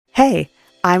Hey,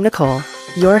 I'm Nicole,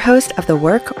 your host of the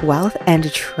Work, Wealth,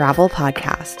 and Travel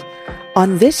podcast.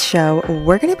 On this show,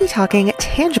 we're going to be talking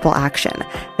tangible action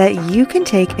that you can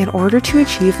take in order to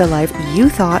achieve the life you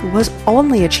thought was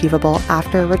only achievable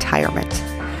after retirement.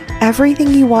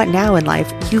 Everything you want now in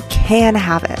life, you can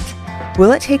have it.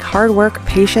 Will it take hard work,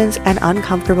 patience, and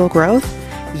uncomfortable growth?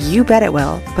 You bet it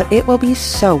will, but it will be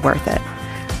so worth it.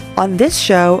 On this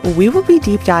show, we will be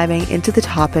deep diving into the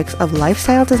topics of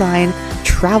lifestyle design,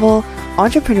 travel,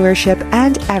 entrepreneurship,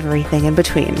 and everything in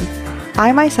between.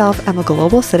 I myself am a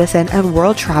global citizen and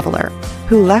world traveler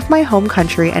who left my home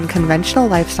country and conventional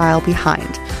lifestyle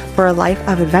behind for a life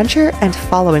of adventure and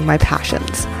following my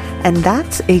passions. And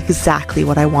that's exactly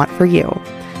what I want for you.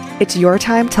 It's your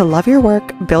time to love your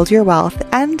work, build your wealth,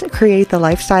 and create the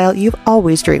lifestyle you've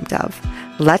always dreamed of.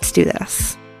 Let's do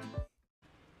this.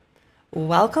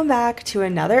 Welcome back to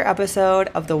another episode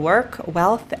of the Work,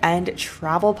 Wealth, and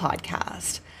Travel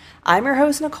podcast. I'm your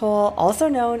host, Nicole, also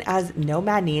known as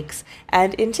Nomad Neeks,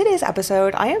 and in today's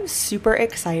episode, I am super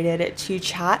excited to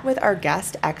chat with our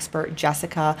guest expert,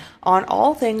 Jessica, on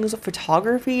all things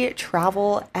photography,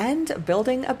 travel, and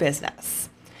building a business.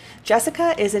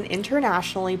 Jessica is an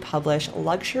internationally published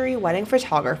luxury wedding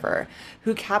photographer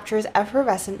who captures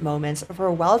effervescent moments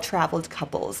for well-traveled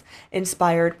couples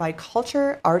inspired by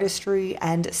culture, artistry,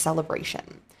 and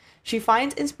celebration. She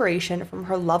finds inspiration from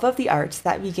her love of the arts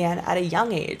that began at a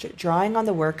young age, drawing on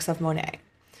the works of Monet.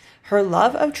 Her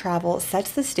love of travel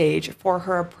sets the stage for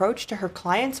her approach to her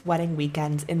clients' wedding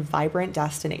weekends in vibrant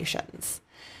destinations.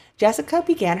 Jessica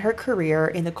began her career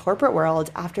in the corporate world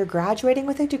after graduating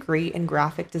with a degree in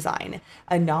graphic design,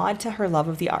 a nod to her love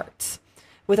of the arts.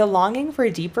 With a longing for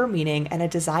deeper meaning and a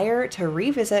desire to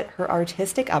revisit her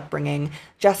artistic upbringing,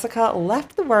 Jessica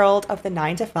left the world of the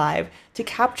 9-to-5 to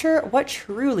capture what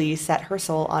truly set her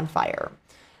soul on fire.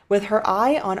 With her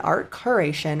eye on art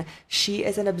curation, she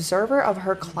is an observer of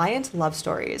her clients' love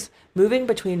stories, moving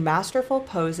between masterful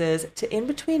poses to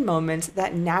in-between moments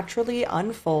that naturally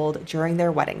unfold during their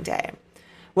wedding day.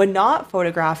 When not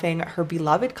photographing her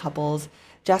beloved couples,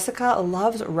 Jessica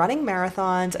loves running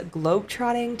marathons,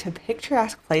 globetrotting to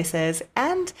picturesque places,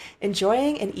 and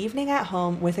enjoying an evening at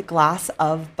home with a glass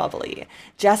of bubbly.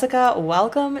 Jessica,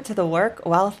 welcome to the Work,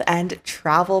 Wealth, and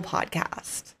Travel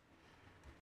podcast.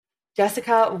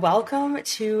 Jessica, welcome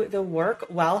to the Work,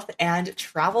 Wealth, and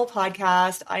Travel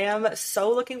podcast. I am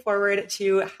so looking forward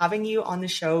to having you on the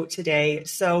show today.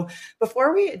 So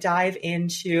before we dive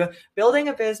into building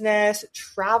a business,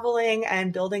 traveling,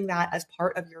 and building that as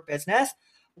part of your business,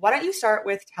 why don't you start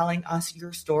with telling us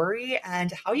your story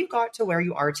and how you got to where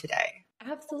you are today?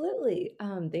 Absolutely.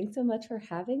 Thanks so much for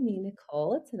having me,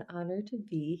 Nicole. It's an honor to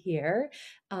be here.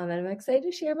 And I'm excited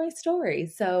to share my story.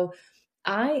 So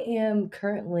I am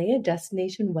currently a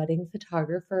destination wedding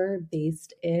photographer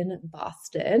based in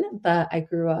Boston, but I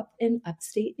grew up in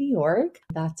upstate New York.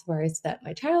 That's where I spent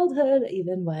my childhood. I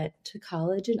even went to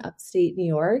college in upstate New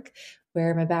York,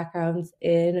 where my background's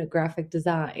in graphic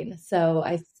design. So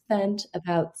I spent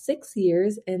about 6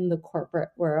 years in the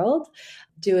corporate world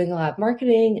doing a lot of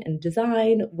marketing and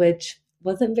design, which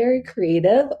wasn't very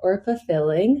creative or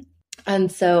fulfilling.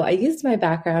 And so I used my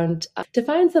background to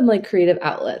find some creative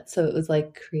outlets. So it was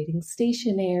creating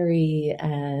stationery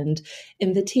and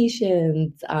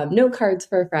invitations, note cards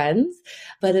for friends.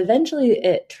 But eventually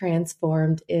it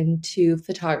transformed into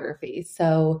photography.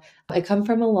 So I come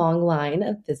from a long line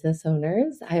of business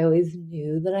owners. I always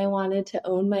knew that I wanted to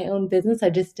own my own business.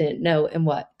 I just didn't know in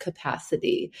what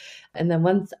capacity. And then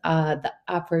once the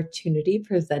opportunity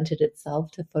presented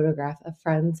itself to photograph a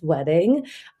friend's wedding,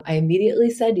 I immediately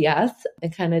said yes. I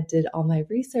kind of did all my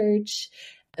research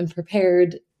and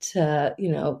prepared to,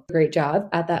 great job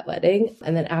at that wedding.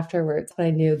 And then afterwards, I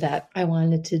knew that I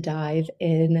wanted to dive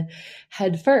in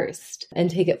head first and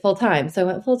take it full time. So I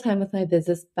went full time with my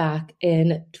business back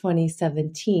in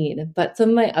 2017. But some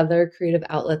of my other creative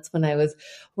outlets when I was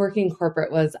working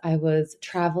corporate was I was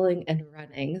traveling and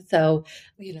running. So,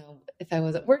 if I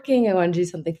wasn't working, I wanted to do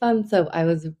something fun. So I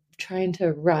was trying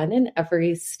to run in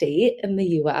every state in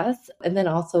the US. And then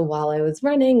also while I was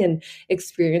running and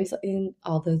experiencing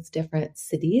all those different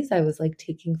cities, I was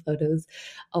taking photos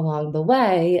along the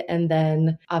way. And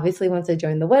then obviously once I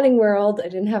joined the wedding world, I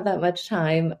didn't have that much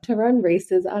time to run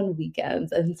races on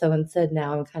weekends. And so instead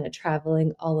now I'm kind of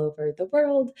traveling all over the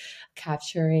world,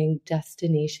 capturing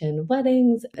destination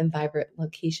weddings and vibrant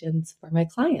locations for my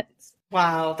clients.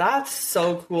 Wow, that's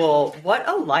so cool. What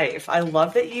a life. I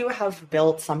love that you have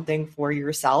built something for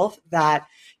yourself that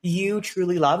you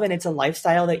truly love, and it's a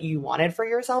lifestyle that you wanted for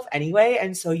yourself anyway.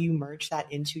 And so you merge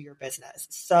that into your business.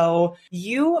 So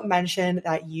you mentioned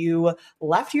that you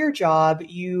left your job.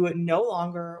 You no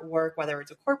longer work, whether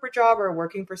it's a corporate job or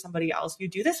working for somebody else, you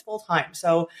do this full time.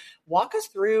 So walk us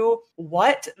through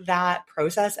what that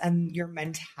process and your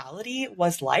mentality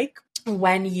was like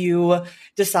when you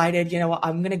decided, you know what,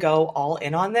 I'm going to go all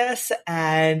in on this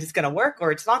and it's going to work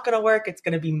or it's not going to work. It's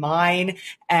going to be mine.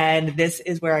 And this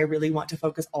is where I really want to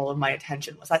focus all of my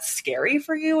attention. Was that scary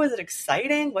for you? Was it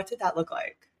exciting? What did that look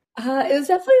like? It was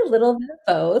definitely a little bit of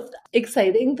both.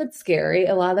 Exciting but scary.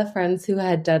 A lot of friends who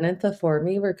had done it before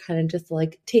me were kind of just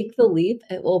like, take the leap,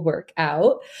 it will work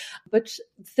out. Which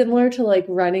similar to like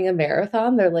running a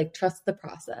marathon, they're like, trust the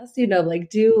process, like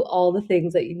do all the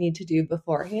things that you need to do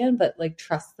beforehand, but like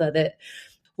trust that it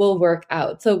will work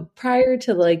out. So prior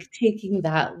to like taking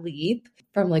that leap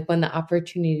from like when the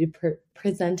opportunity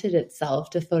presented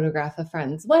itself to photograph a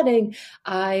friend's wedding,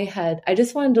 I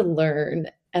just wanted to learn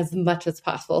as much as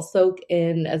possible, soak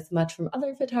in as much from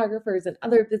other photographers and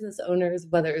other business owners,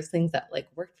 whether it's things that like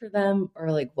worked for them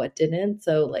or like what didn't.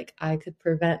 So like I could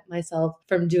prevent myself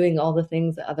from doing all the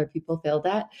things that other people failed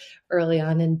at early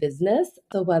on in business.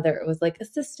 So whether it was like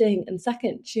assisting and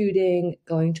second shooting,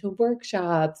 going to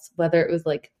workshops, whether it was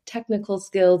like technical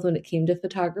skills when it came to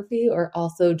photography, or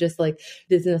also just like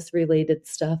business related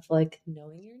stuff like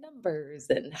knowing your numbers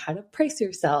and how to price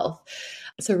yourself.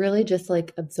 So really just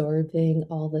like absorbing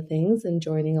all the things and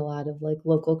joining a lot of like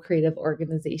local creative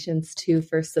organizations too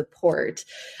for support.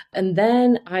 And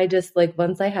then I just like,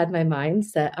 once I had my mind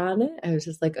set on it, I was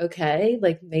just like, okay,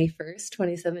 like May 1st,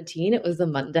 2017, it was a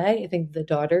Monday. I think the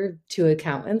daughter of two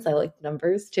accountants, I like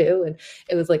numbers too. And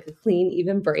it was like a clean,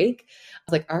 even break.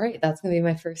 I was like, all right, that's going to be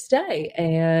my first day.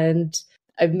 And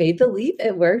I made the leap.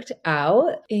 It worked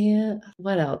out. And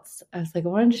what else? I was like, I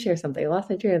wanted to share something. I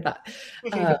lost my train of thought.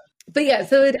 Uh, but yeah,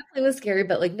 so it definitely was scary,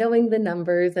 but like knowing the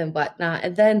numbers and whatnot.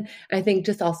 And then I think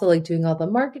just also like doing all the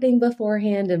marketing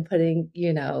beforehand and putting,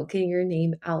 getting your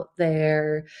name out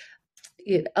there.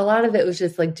 A lot of it was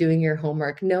just like doing your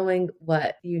homework, knowing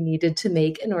what you needed to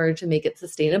make in order to make it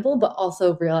sustainable, but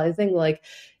also realizing like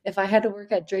if I had to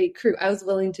work at Drake Crew, I was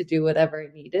willing to do whatever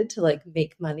I needed to like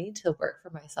make money to work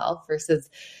for myself versus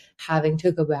having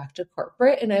to go back to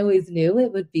corporate. And I always knew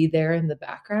it would be there in the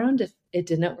background if it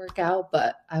didn't work out,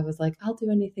 but I was like, I'll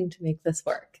do anything to make this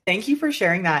work. Thank you for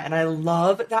sharing that. And I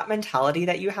love that mentality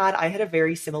that you had. I had a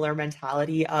very similar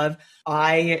mentality of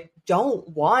I don't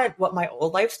want what my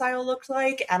old lifestyle looked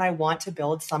like, and I want to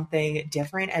build something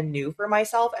different and new for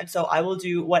myself. And so I will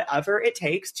do whatever it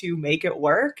takes to make it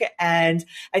work. And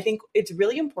I think it's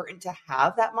really important to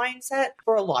have that mindset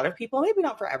for a lot of people, maybe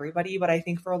not for everybody, but I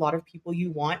think for a lot of people,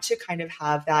 you want to kind of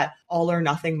have that all or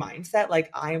nothing mindset. Like,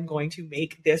 I am going to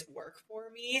make this work for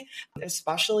me,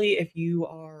 especially if you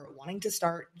are wanting to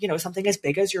start, something as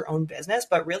big as your own business.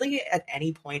 But really, at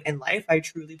any point in life, I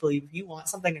truly believe if you want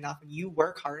something enough and you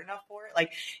work hard enough for it,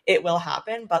 like it will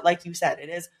happen. But like you said, it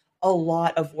is a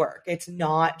lot of work. It's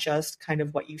not just kind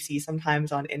of what you see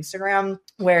sometimes on Instagram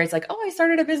where it's like, oh, I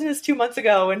started a business 2 months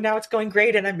ago and now it's going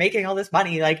great and I'm making all this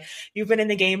money. Like, you've been in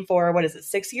the game for what is it,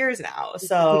 6 years now.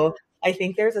 So I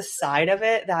think there's a side of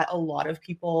it that a lot of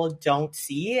people don't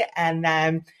see. And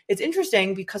then it's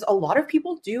interesting because a lot of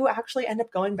people do actually end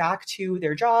up going back to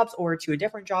their jobs or to a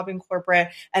different job in corporate.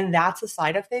 And that's a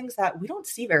side of things that we don't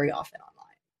see very often online.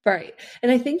 Right.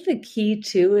 And I think the key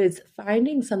too is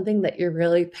finding something that you're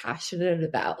really passionate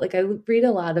about. Like I read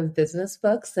a lot of business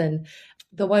books, and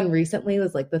the one recently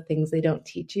was like the things they don't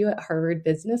teach you at Harvard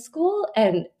Business School.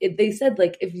 And they said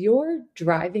like if your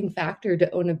driving factor to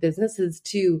own a business is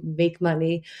to make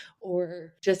money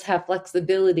or just have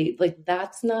flexibility, like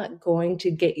that's not going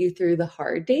to get you through the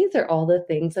hard days or all the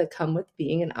things that come with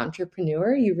being an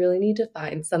entrepreneur. You really need to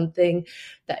find something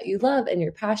that you love and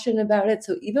you're passionate about it.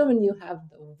 So even when you have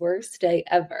the worst day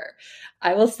ever,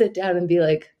 I will sit down and be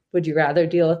like, would you rather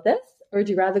deal with this or would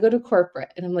you rather go to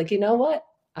corporate? And I'm like, you know what?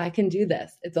 I can do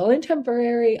this. It's only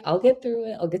temporary. I'll get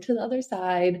through it. I'll get to the other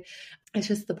side. It's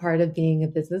just the part of being a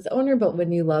business owner. But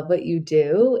when you love what you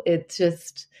do, it's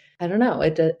just, I don't know,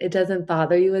 it doesn't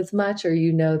bother you as much, or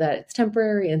you know that it's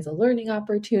temporary and it's a learning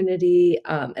opportunity.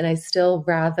 And I still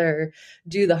rather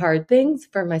do the hard things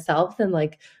for myself than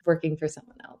like working for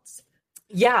someone else.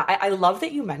 Yeah, I love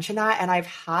that you mentioned that. And I've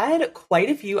had quite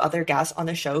a few other guests on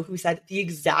the show who said the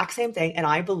exact same thing. And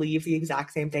I believe the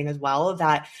exact same thing as well,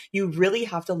 that you really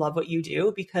have to love what you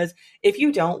do, because if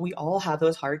you don't, we all have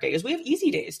those hard days. We have easy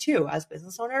days too as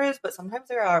business owners, but sometimes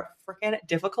there are freaking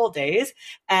difficult days.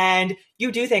 And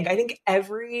you do think, I think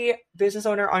every business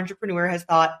owner, entrepreneur has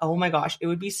thought, oh my gosh, it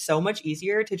would be so much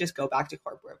easier to just go back to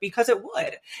corporate, because it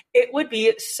would. It would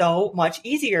be so much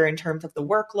easier in terms of the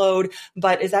workload,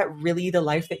 but is that really the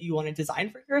life that you want to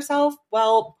design for yourself?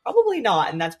 Well, probably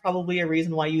not. And that's probably a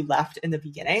reason why you left in the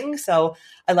beginning. So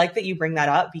I like that you bring that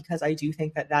up, because I do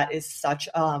think that that is such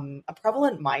a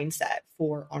prevalent mindset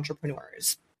for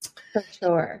entrepreneurs. For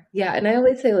sure. Yeah. And I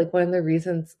always say, like, one of the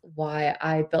reasons why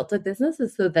I built a business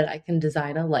is so that I can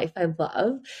design a life I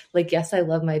love. Like, yes, I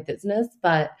love my business,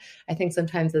 but I think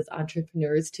sometimes as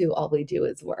entrepreneurs, too, all we do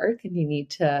is work. And you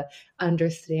need to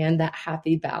understand that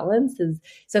happy balance is,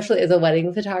 especially as a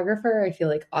wedding photographer, I feel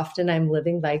like often I'm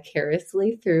living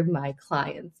vicariously through my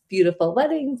clients' beautiful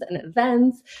weddings and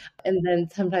events. And then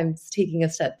sometimes taking a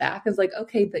step back is like,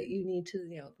 okay, but you need to,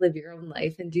 live your own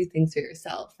life and do things for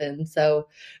yourself. And so,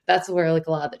 that's where like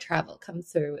a lot of the travel comes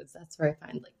through, is that's where I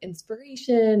find like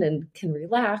inspiration and can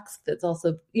relax. That's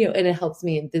also, and it helps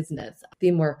me in business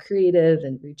be more creative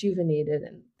and rejuvenated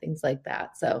and things like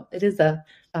that. So it is a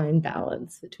fine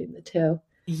balance between the two.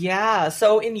 Yeah.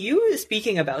 So, in you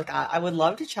speaking about that, I would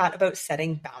love to chat about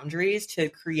setting boundaries to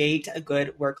create a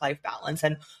good work life balance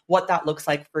and what that looks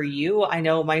like for you. I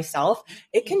know myself,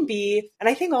 it can be, and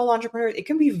I think all entrepreneurs, it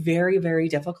can be very, very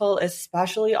difficult,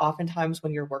 especially oftentimes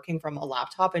when you're working from a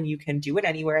laptop and you can do it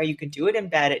anywhere. You can do it in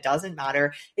bed. It doesn't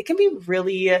matter. It can be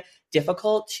really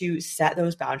difficult to set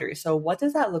those boundaries. So, what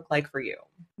does that look like for you?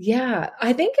 Yeah,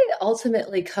 I think it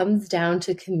ultimately comes down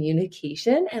to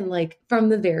communication and like from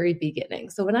the very beginning.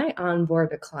 So when I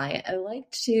onboard a client, I like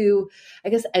to, I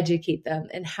guess, educate them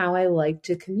in how I like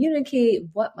to communicate,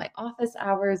 what my office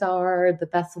hours are, the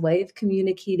best way of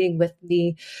communicating with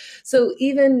me. So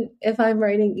even if I'm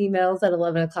writing emails at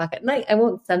 11 o'clock at night, I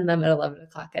won't send them at 11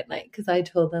 o'clock at night because I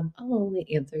told them I'll only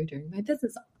answer during my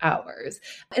business hours.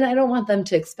 And I don't want them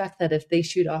to expect that if they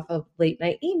shoot off a late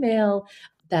night email,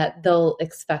 that they'll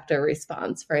expect a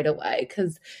response right away.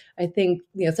 Because I think,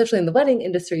 especially in the wedding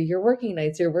industry, you're working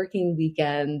nights, you're working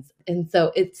weekends. And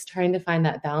so it's trying to find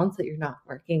that balance that you're not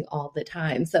working all the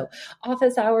time. So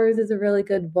office hours is a really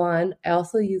good one. I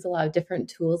also use a lot of different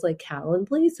tools like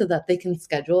Calendly so that they can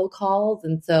schedule calls.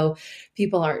 And so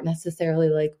people aren't necessarily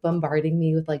like bombarding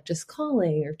me with like just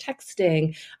calling or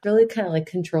texting, really kind of like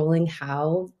controlling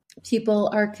how people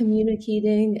are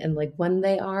communicating and like when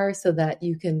they are, so that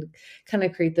you can kind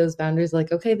of create those boundaries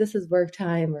like, okay, this is work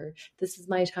time or this is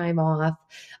my time off.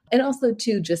 And also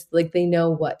too, just like they know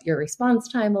what your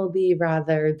response time will be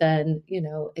rather than,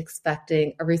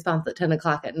 expecting a response at 10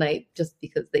 o'clock at night just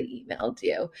because they emailed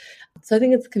you. So I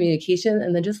think it's communication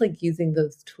and then just like using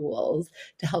those tools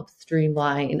to help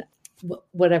streamline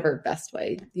whatever best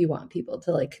way you want people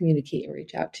to like communicate and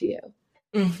reach out to you.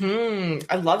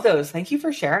 I love those. Thank you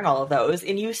for sharing all of those.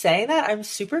 And you saying that, I'm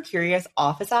super curious.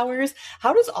 Office hours.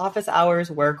 How does office hours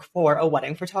work for a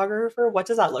wedding photographer? What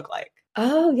does that look like?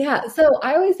 Oh, yeah. So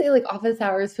I always say like office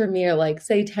hours for me are like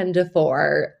say 10 to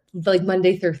 4, like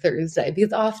Monday through Thursday,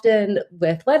 because often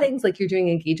with weddings, like you're doing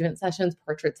engagement sessions,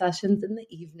 portrait sessions in the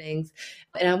evenings.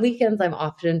 And on weekends, I'm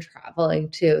often traveling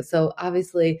too. So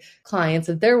obviously, clients,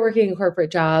 if they're working a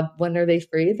corporate job, when are they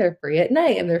free? They're free at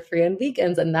night and they're free on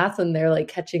weekends. And that's when they're like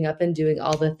catching up and doing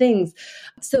all the things.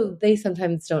 So they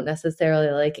sometimes don't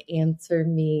necessarily like answer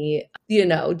me,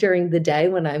 during the day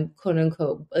when I'm quote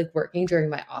unquote like working during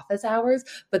my office hours.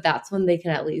 But that's when they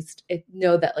can at least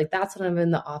know that like that's when I'm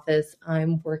in the office.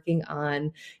 I'm working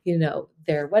on,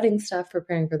 their wedding stuff,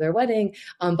 preparing for their wedding.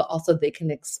 But also they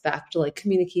can expect like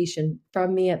communication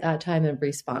from me at that time and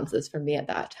responses from me at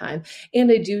that time. And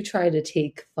I do try to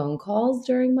take phone calls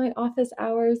during my office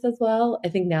hours as well. I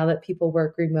think now that people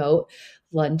work remote,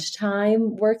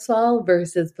 lunchtime works well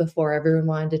versus before everyone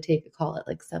wanted to take a call at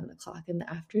like 7 o'clock in the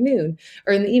afternoon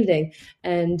or in the evening.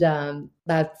 And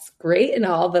that's great and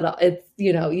all, but it's,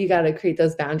 you got to create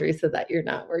those boundaries so that you're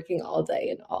not working all day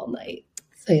and all night.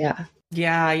 So yeah.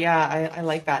 Yeah, yeah, I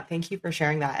like that. Thank you for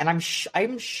sharing that. And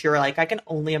I'm sure, like, I can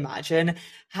only imagine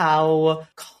how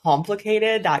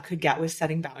complicated that could get with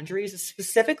setting boundaries,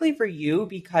 specifically for you,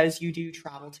 because you do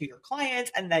travel to your clients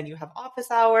and then you have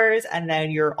office hours and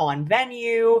then you're on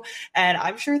venue. And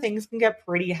I'm sure things can get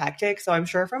pretty hectic. So I'm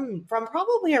sure from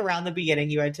probably around the beginning,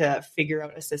 you had to figure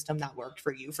out a system that worked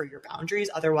for you for your boundaries.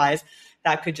 Otherwise,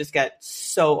 that could just get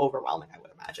so overwhelming, I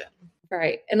would imagine.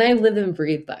 Right. And I live and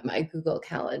breathe by my Google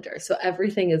Calendar. So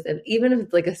everything is in, even if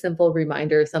it's like a simple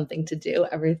reminder of something to do,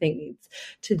 everything needs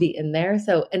to be in there.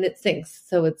 So, and it syncs.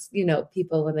 So it's,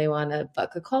 people when they want to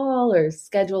book a call or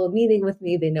schedule a meeting with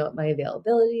me, they know what my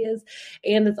availability is.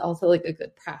 And it's also like a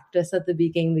good practice at the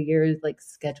beginning of the year is like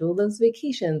schedule those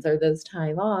vacations or those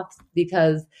time offs,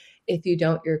 because if you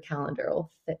don't, your calendar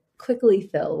will quickly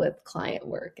fill with client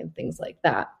work and things like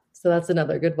that. So that's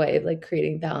another good way of like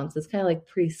creating balance. It's kind of like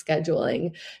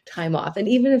pre-scheduling time off. And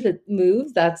even if it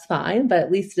moves, that's fine, but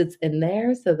at least it's in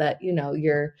there so that,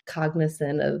 you're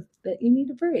cognizant of that you need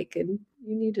a break and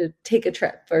you need to take a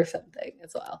trip or something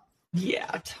as well. Yeah,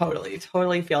 totally,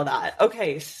 totally feel that.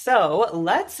 Okay, so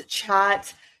let's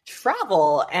chat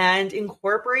travel and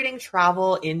incorporating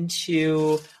travel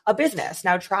into a business.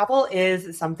 Now, travel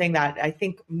is something that I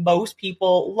think most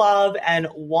people love and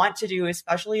want to do,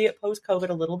 especially post COVID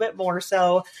a little bit more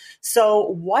so.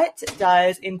 So, what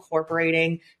does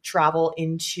incorporating travel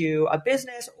into a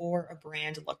business or a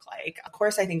brand look like? Of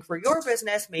course, I think for your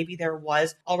business, maybe there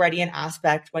was already an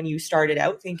aspect when you started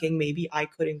out thinking maybe I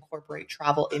could incorporate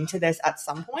travel into this at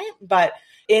some point, but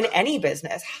in any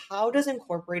business, how does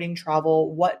incorporating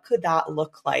travel, what could that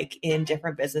look like in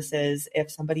different businesses if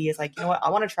somebody is like, you know what, I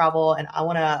want to travel and I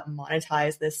want to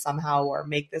monetize this somehow or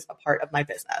make this a part of my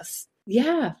business?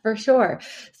 Yeah, for sure.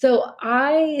 So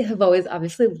I have always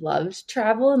obviously loved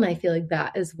travel, and I feel like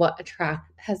that is what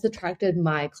has attracted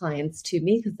my clients to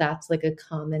me because that's like a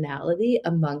commonality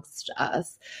amongst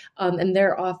us. And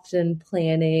they're often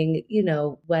planning,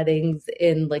 weddings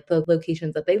in like the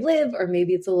locations that they live, or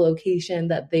maybe it's a location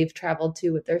that they've traveled to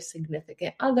with their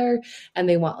significant other, and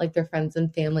they want like their friends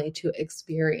and family to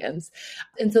experience.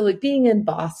 And so, like being in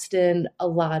Boston, a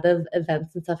lot of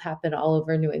events and stuff happen all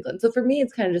over New England. So for me,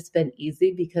 it's kind of just been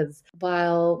easy because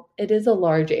while it is a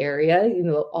large area,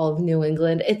 all of New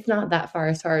England, it's not that far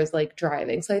as far as like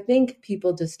driving. So I think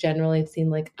people just generally have seen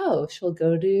like, oh, she'll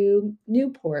go to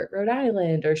Newport, Rhode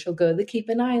Island, or she'll go to the Cape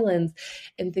and Islands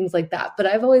and things like that. But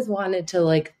I've always wanted to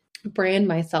like brand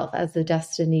myself as a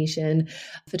destination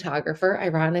photographer.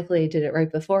 Ironically, I did it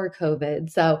right before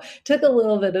COVID. So took a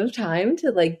little bit of time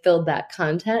to like build that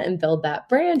content and build that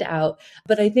brand out.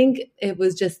 But I think it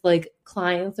was just like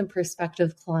clients and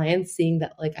prospective clients seeing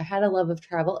that like I had a love of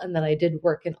travel and that I did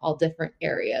work in all different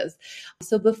areas.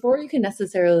 So before you can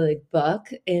necessarily like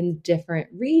book in different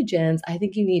regions, I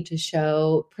think you need to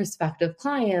show prospective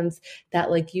clients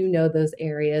that like those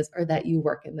areas or that you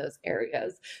work in those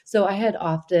areas. So I had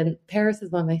often, Paris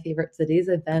is one of my favorite cities.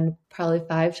 I've been probably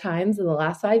 5 times in the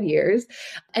last 5 years.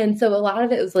 And so a lot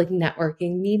of it was like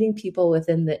networking, meeting people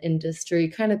within the industry,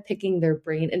 kind of picking their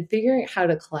brain and figuring out how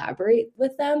to collaborate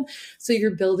with them. So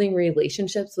you're building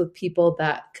relationships with people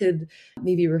that could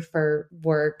maybe refer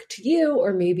work to you,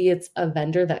 or maybe it's a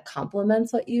vendor that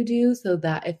complements what you do, so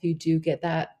that if you do get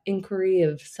that inquiry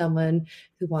of someone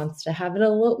who wants to have an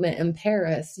elopement in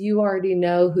Paris, you already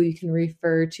know who you can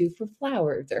refer to for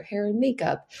flowers or hair and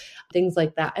makeup, things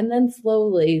like that. And then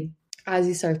slowly, as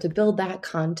you start to build that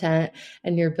content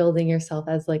and you're building yourself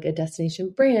as like a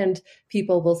destination brand,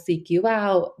 people will seek you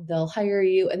out, they'll hire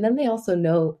you. And then they also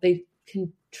know they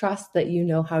can trust that you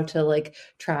know how to like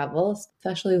travel,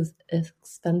 especially with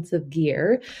expensive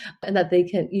gear, and that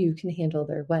you can handle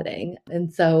their wedding.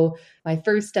 And so my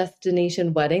first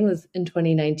destination wedding was in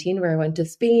 2019, where I went to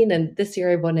Spain, and this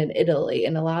year I went in Italy.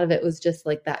 And a lot of it was just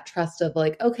like that trust of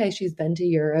like, okay, she's been to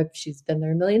Europe, she's been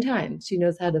there a million times, she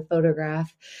knows how to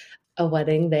photograph a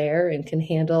wedding there and can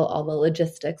handle all the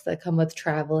logistics that come with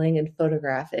traveling and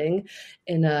photographing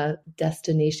in a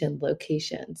destination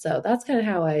location. So that's kind of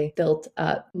how I built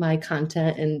up my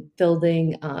content and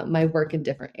building my work in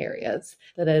different areas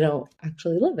that I don't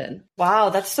actually live in. Wow,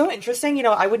 that's so interesting.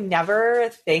 I would never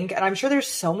think, and I'm sure there's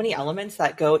so many elements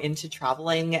that go into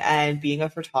traveling and being a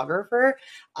photographer.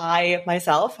 I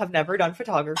myself have never done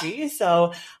photography,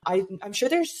 so I'm sure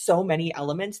there's so many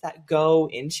elements that go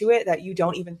into it that you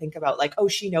don't even think about, like, oh,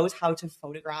 she knows how to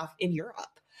photograph in Europe.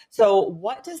 So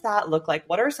what does that look like?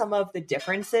 What are some of the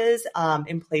differences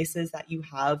in places that you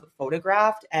have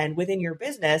photographed and within your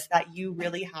business that you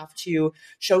really have to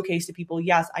showcase to people?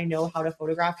 Yes, I know how to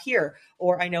photograph here,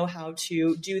 or I know how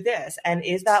to do this. And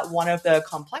is that one of the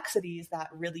complexities that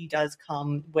really does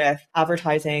come with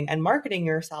advertising and marketing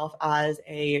yourself as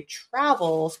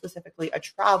specifically a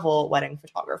travel wedding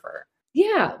photographer?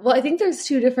 Yeah, well, I think there's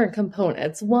two different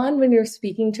components. One, when you're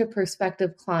speaking to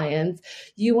prospective clients,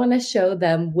 you want to show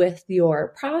them with your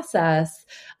process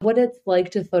what it's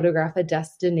like to photograph a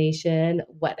destination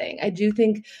wedding. I do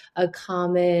think a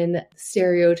common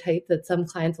stereotype that some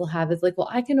clients will have is like, well,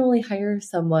 I can only hire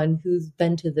someone who's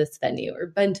been to this venue or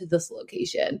been to this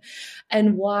location.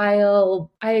 And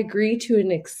while I agree to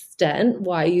an extent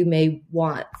why you may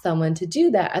want someone to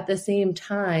do that, at the same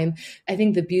time, I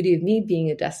think the beauty of me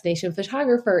being a destination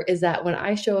photographer is that when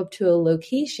I show up to a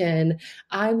location,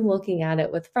 I'm looking at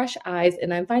it with fresh eyes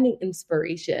and I'm finding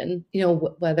inspiration,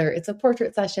 whether it's a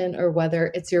portrait session or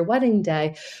whether it's your wedding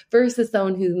day versus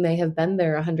someone who may have been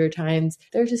there 100 times.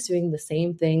 They're just doing the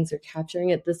same things or capturing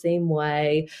it the same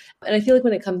way. And I feel like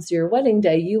when it comes to your wedding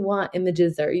day, you want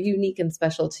images that are unique and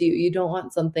special to you. You don't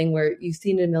want something where you've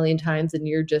seen it a million times and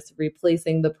you're just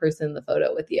replacing the person in the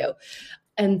photo with you.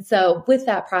 And so with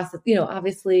that process,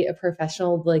 obviously a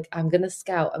professional, like I'm going to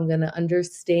scout, I'm going to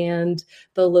understand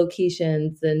the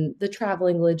locations and the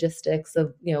traveling logistics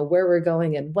of, where we're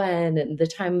going and when and the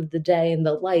time of the day and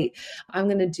the light. I'm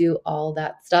going to do all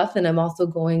that stuff. And I'm also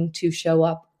going to show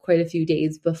up quite a few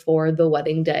days before the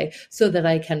wedding day so that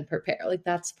I can prepare. Like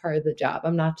that's part of the job.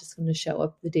 I'm not just going to show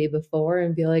up the day before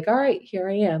and be like, all right, here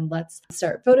I am. Let's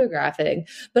start photographing.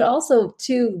 But also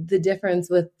too, the difference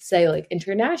with say like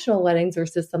international weddings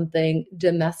versus something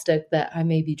domestic that I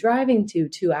may be driving to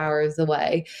 2 hours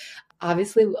away.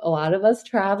 Obviously, a lot of us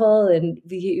travel and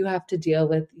you have to deal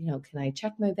with, can I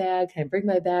check my bag? Can I bring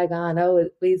my bag on? Oh,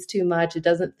 it weighs too much. It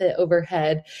doesn't fit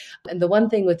overhead. And the one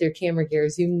thing with your camera gear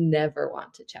is you never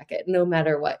want to check it, no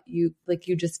matter what. You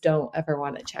just don't ever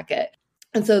want to check it.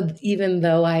 And so even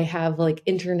though I have like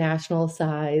international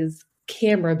size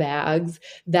camera bags,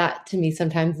 that to me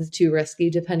sometimes is too risky.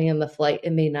 Depending on the flight,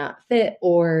 it may not fit,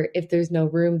 or if there's no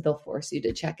room, they'll force you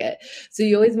to check it. So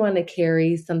you always want to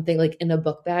carry something like in a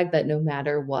book bag that no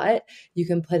matter what, you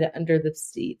can put it under the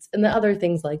seats. And the other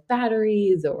things like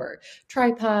batteries or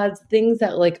tripods, things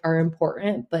that like are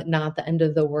important but not the end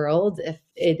of the world. If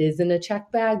it is in a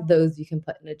check bag, those you can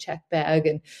put in a check bag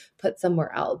and put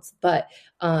somewhere else. But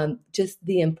just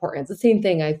the importance, the same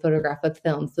thing I photograph with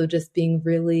film. So just being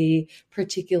really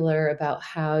particular about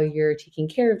how you're taking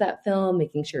care of that film,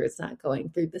 making sure it's not going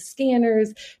through the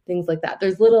scanners, things like that.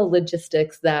 There's little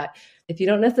logistics that if you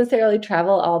don't necessarily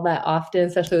travel all that often,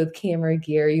 especially with camera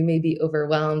gear, you may be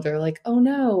overwhelmed or like, oh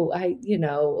no,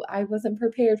 I wasn't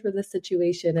prepared for this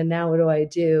situation. And now what do I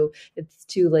do? It's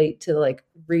too late to like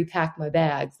repack my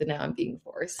bags. And now I'm being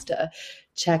forced to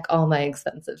check all my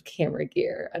expensive camera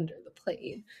gear under the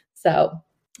plane. So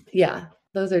yeah,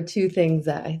 those are two things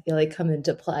that I feel like come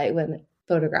into play when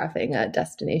photographing a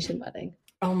destination wedding.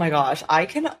 Oh my gosh, I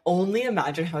can only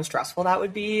imagine how stressful that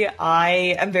would be.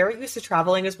 I am very used to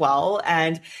traveling as well.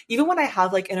 And even when I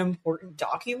have like an important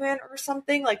document or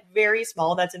something like very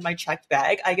small that's in my checked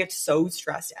bag, I get so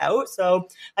stressed out. So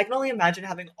I can only imagine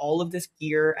having all of this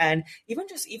gear and even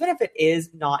if it is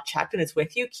not checked and it's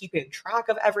with you, keeping track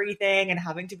of everything and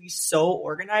having to be so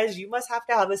organized, you must have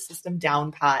to have a system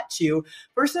down pat to,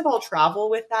 first of all, travel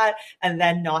with that and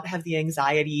then not have the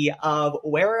anxiety of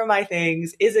where are my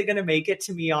things? Is it going to make it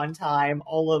to me on time?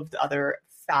 All of the other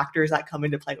factors that come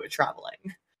into play with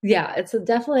traveling. Yeah, it's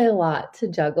definitely a lot to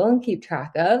juggle and keep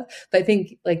track of. But I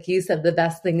think, like you said, the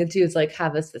best thing to do is like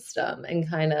have a system and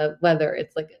kind of whether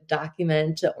it's like a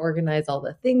document to organize all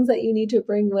the things that you need to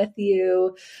bring with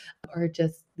you, or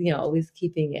just, always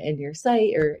keeping it in your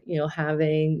sight or,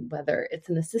 having whether it's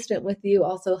an assistant with you,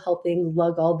 also helping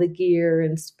lug all the gear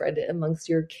and spread it amongst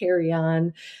your carry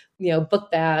on, book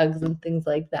bags and things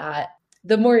like that.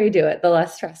 The more you do it, the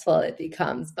less stressful it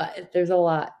becomes. But there's a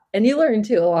lot. And you learn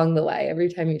too along the way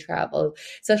every time you travel,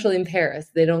 especially in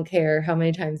Paris. They don't care how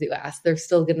many times you ask. They're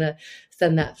still going to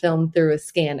send that film through a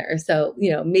scanner. So,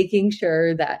 making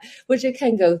sure that, which it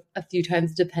can go a few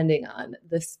times depending on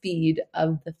the speed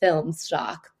of the film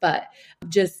stock, but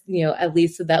just, at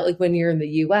least so that like when you're in the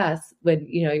US, when,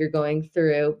 you're going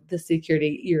through the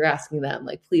security, you're asking them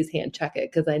like, please hand check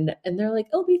it. And they're like,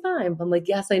 it'll be fine. I'm like,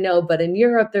 yes, I know. But in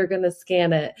Europe, they're going to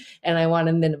scan it. And I want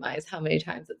to minimize how many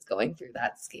times it's going through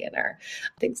that scanner,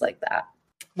 things like that.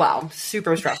 Wow,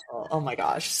 super stressful. Oh my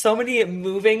gosh. So many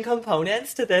moving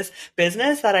components to this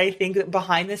business that I think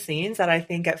behind the scenes that I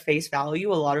think at face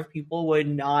value, a lot of people would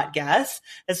not guess,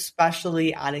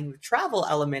 especially adding the travel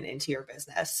element into your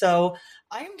business. So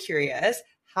I am curious,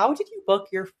 how did you book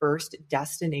your first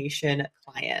destination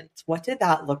client? What did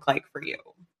that look like for you?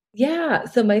 Yeah.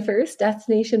 So my first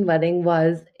destination wedding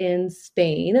was in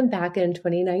Spain back in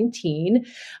 2019.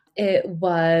 It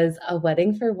was a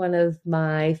wedding for one of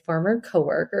my former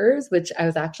coworkers, which I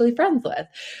was actually friends with.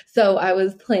 So I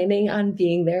was planning on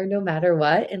being there no matter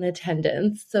what in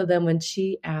attendance. So then when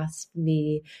she asked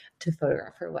me to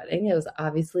photograph her wedding, it was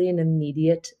obviously an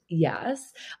immediate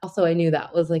yes. Also, I knew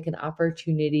that was like an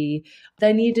opportunity that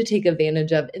I needed to take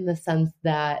advantage of in the sense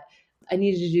that I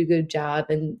needed to do a good job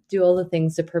and do all the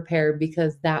things to prepare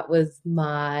because that was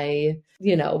my,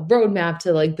 roadmap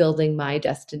to like building my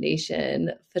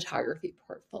destination photography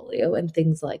portfolio and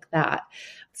things like that.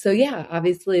 So yeah,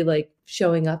 obviously like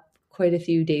showing up quite a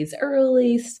few days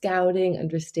early, scouting,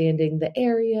 understanding the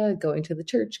area, going to the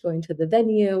church, going to the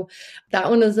venue. That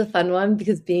one was a fun one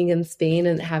because being in Spain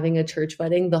and having a church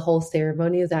wedding, the whole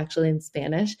ceremony is actually in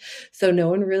Spanish. So no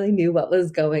one really knew what was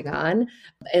going on.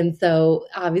 And so,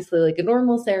 obviously, like a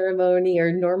normal ceremony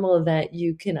or normal event,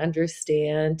 you can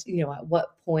understand, at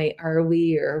what point are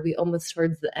we, or are we almost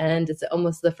towards the end? Is it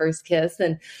almost the first kiss?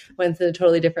 And when it's in a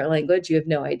totally different language, you have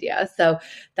no idea. So,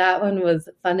 that one was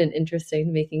fun and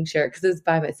interesting, making sure, because it was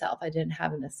by myself. I didn't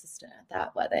have an assistant at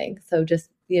that wedding. So, just,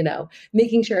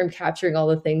 making sure I'm capturing all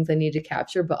the things I need to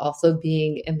capture, but also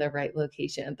being in the right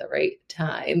location at the right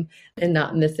time and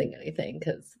not missing anything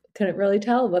because couldn't really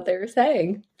tell what they were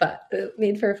saying, but it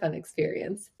made for a fun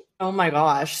experience. Oh my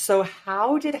gosh. So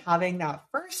how did having that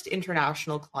first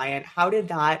international client, how did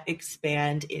that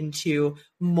expand into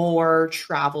more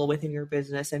travel within your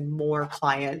business and more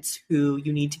clients who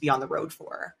you need to be on the road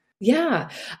for? Yeah.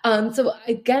 So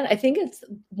again, I think it's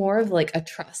more of like a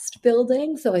trust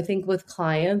building. So I think with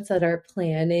clients that are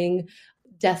planning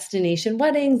destination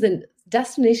weddings, and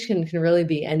destination can really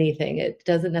be anything. It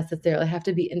doesn't necessarily have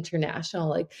to be international.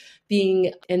 Like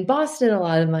being in Boston, a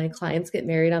lot of my clients get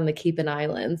married on the Cape and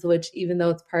Islands, which even though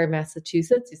it's part of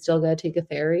Massachusetts, you still got to take a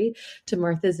ferry to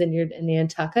Martha's Vineyard in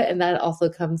Nantucket. And that also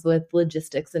comes with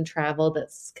logistics and travel that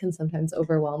can sometimes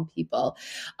overwhelm people.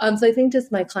 So I think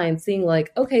just my clients seeing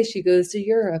like, okay, she goes to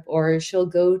Europe or she'll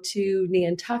go to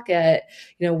Nantucket.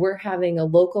 We're having a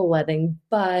local wedding,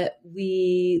 but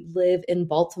we live in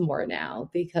Baltimore now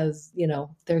because,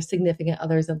 there's significant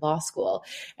others in law school.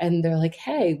 And they're like,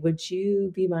 hey, would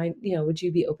you be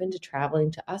open to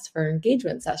traveling to us for an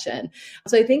engagement session?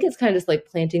 So I think it's kind of just like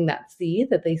planting that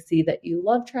seed that they see that you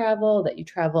love travel, that you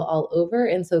travel all over.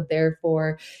 And so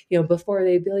therefore, before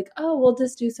they'd be like, oh, we'll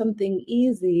just do something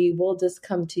easy, we'll just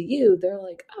come to you. They're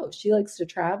like, oh, she likes to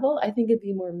travel. I think it'd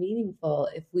be more meaningful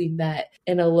if we met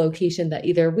in a location that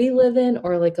either we live in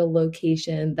or like a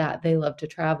location that they love to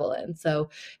travel in.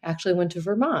 So I actually went to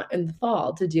Vermont in the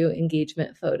fall to do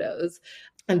engagement photos.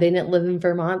 And they didn't live in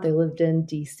Vermont. They lived in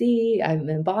DC. I'm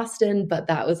in Boston, but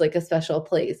that was like a special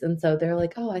place. And so they're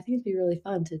like, oh, I think it'd be really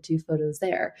fun to do photos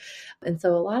there. And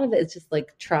so a lot of it is just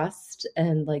like trust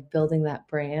and like building that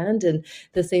brand. And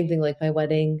the same thing, like my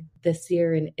wedding this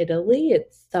year in Italy,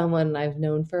 it's someone I've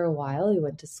known for a while. We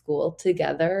went to school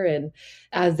together. And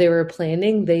as they were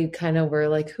planning, they kind of were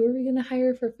like, who are we going to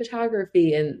hire for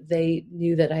photography? And they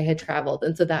knew that I had traveled.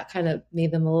 And so that kind of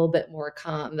made them a little bit more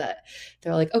calm that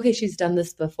they're like, okay, she's done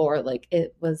this before. Like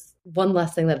it was one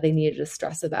less thing that they needed to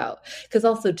stress about. Because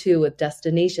also too with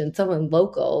destination, someone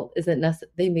local isn't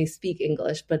necessarily, they may speak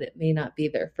English, but it may not be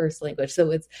their first language.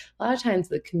 So it's a lot of times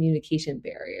the communication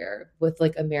barrier with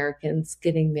like Americans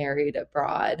getting married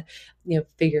abroad,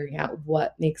 figuring out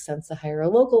what makes sense to hire a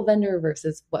local vendor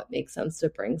versus what makes sense to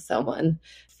bring someone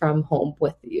from home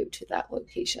with you to that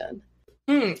location.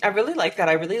 I really like that.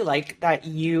 I really like that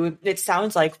it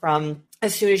sounds like from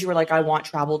as soon as you were like, I want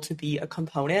travel to be a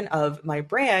component of my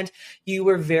brand, you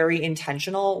were very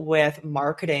intentional with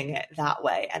marketing it that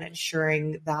way and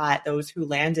ensuring that those who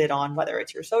landed on whether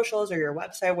it's your socials or your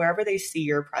website, wherever they see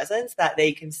your presence, that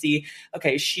they can see,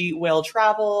 okay, she will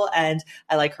travel and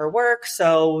I like her work.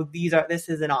 So this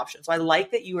is an option. So I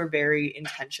like that you were very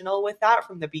intentional with that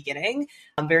from the beginning.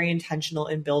 I'm very intentional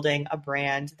in building a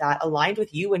brand that aligned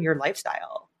with you and your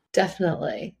lifestyle.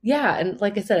 Definitely. Yeah. And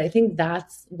like I said, I think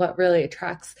that's what really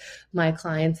attracts my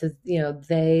clients is,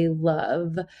 they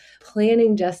love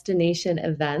planning destination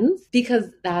events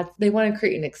because they want to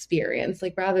create an experience.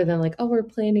 Like rather than like, oh, we're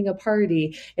planning a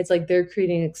party, it's like they're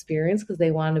creating an experience because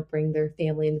they want to bring their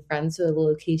family and friends to a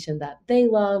location that they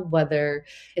love, whether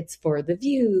it's for the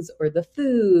views or the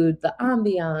food, the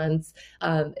ambiance.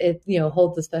 It,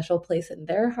 holds a special place in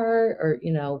their heart or,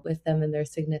 with them and their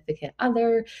significant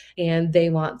other. And they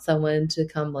want someone to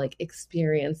come like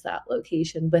experience that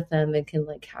location with them and can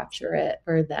like capture it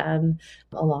for them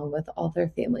along with all their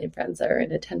family and friends that are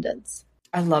in attendance.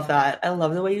 I love that. I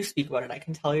love the way you speak about it. I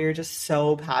can tell you're just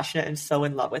so passionate and so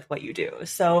in love with what you do.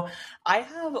 So, I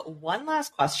have one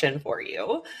last question for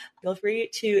you. Feel free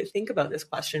to think about this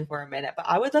question for a minute, but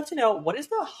I would love to know, what is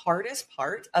the hardest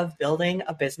part of building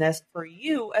a business for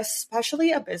you,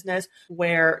 especially a business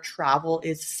where travel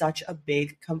is such a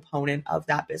big component of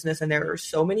that business and there are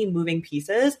so many moving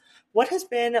pieces? What has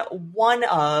been one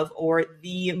of or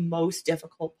the most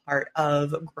difficult part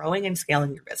of growing and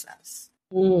scaling your business?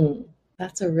 Mm,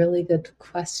 that's a really good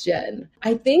question.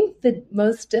 I think the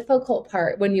most difficult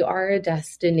part when you are a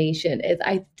destination is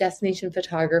I destination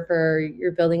photographer,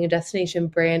 you're building a destination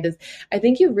brand is I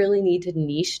think you really need to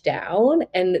niche down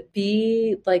and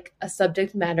be like a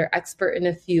subject matter expert in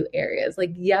a few areas.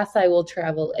 Like, yes, I will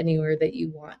travel anywhere that you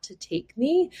want to take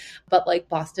me, but like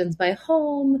Boston's my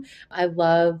home. I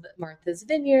love Martha's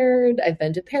Vineyard. I've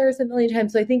been to Paris a million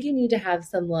times. So I think you need to have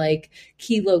some like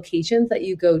key locations that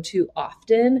you go to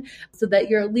often so that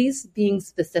you're at least being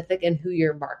specific in who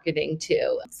you're marketing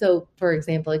to. So, for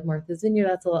example, like Martha's Vineyard,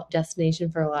 that's a destination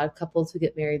for a lot of couples who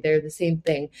get married there. The same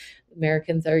thing.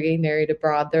 Americans are getting married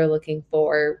abroad. They're looking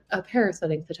for a Paris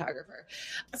wedding photographer.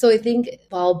 So I think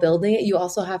while building it, you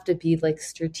also have to be like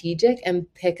strategic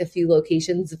and pick a few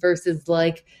locations versus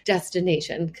like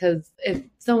destination. Because if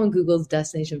someone Googles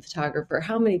destination photographer,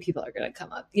 how many people are going to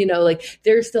come up? You know, like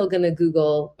they're still going to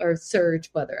Google or search,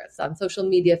 whether it's on social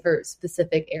media for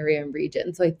specific area and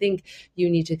region. So I think you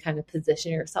need to kind of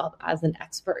position yourself as an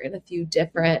expert in a few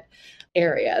different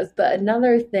areas. But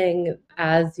another thing,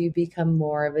 as you become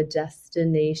more of a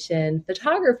destination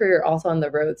photographer, you're also on the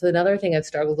road. So another thing I've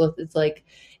struggled with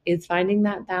is finding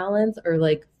that balance or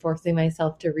like forcing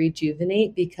myself to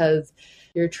rejuvenate because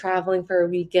you're traveling for a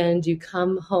weekend, you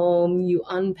come home, you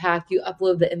unpack, you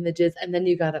upload the images, and then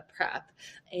you got to prep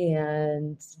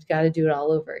and you got to do it all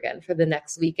over again for the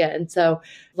next weekend. So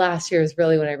last year is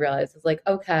really when I realized it's like,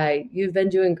 okay, you've been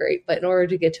doing great, but in order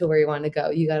to get to where you want to go,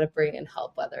 you got to bring in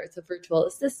help, whether it's a virtual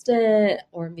assistant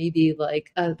or maybe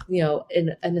like an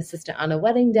assistant on a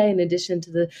wedding day in addition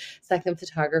to the second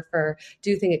photographer. Do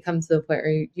you think it comes to the point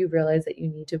where you realize that you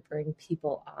need to bring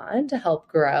people on to help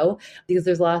grow? Because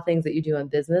there's a lot of things that you do in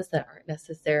business that aren't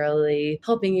necessarily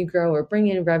helping you grow or bring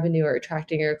in revenue or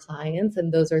attracting your clients.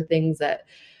 And those are things that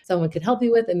someone can help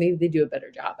you with, and maybe they do a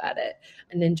better job at it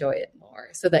and enjoy it more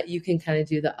so that you can kind of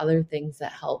do the other things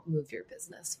that help move your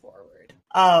business forward.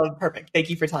 Perfect. Thank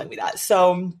you for telling me that.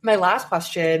 So, my last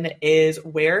question is,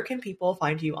 where can people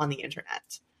find you on the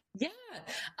internet? Yeah.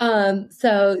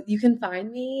 So you can find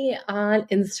me on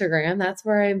Instagram. That's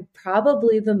where I'm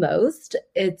probably the most.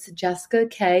 It's Jessica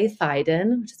K.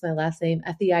 Feiden, which is my last name,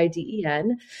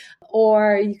 Feiden.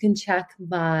 Or you can check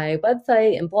my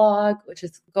website and blog, which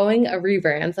is going a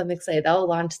rebrand. So I'm excited that'll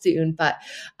launch soon. But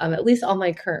at least all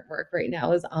my current work right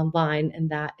now is online, and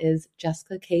that is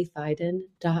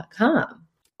jessicakfeiden.com.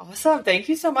 Awesome. Thank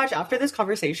you so much. After this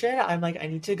conversation, I'm like, I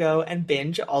need to go and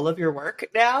binge all of your work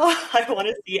now. I want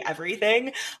to see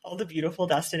everything, all the beautiful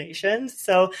destinations.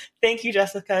 So thank you,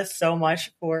 Jessica, so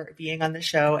much for being on the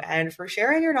show and for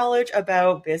sharing your knowledge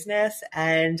about business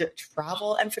and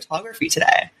travel and photography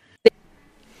today.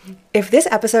 If this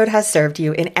episode has served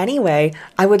you in any way,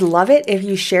 I would love it if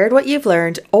you shared what you've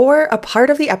learned or a part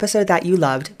of the episode that you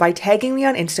loved by tagging me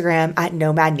on Instagram at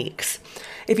NomadNeeks.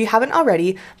 If you haven't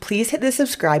already, please hit the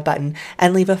subscribe button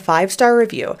and leave a 5-star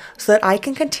review so that I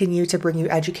can continue to bring you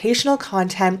educational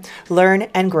content, learn,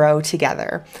 and grow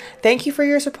together. Thank you for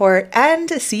your support, and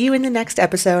see you in the next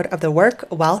episode of the Work,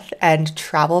 Wealth, and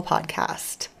Travel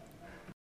podcast.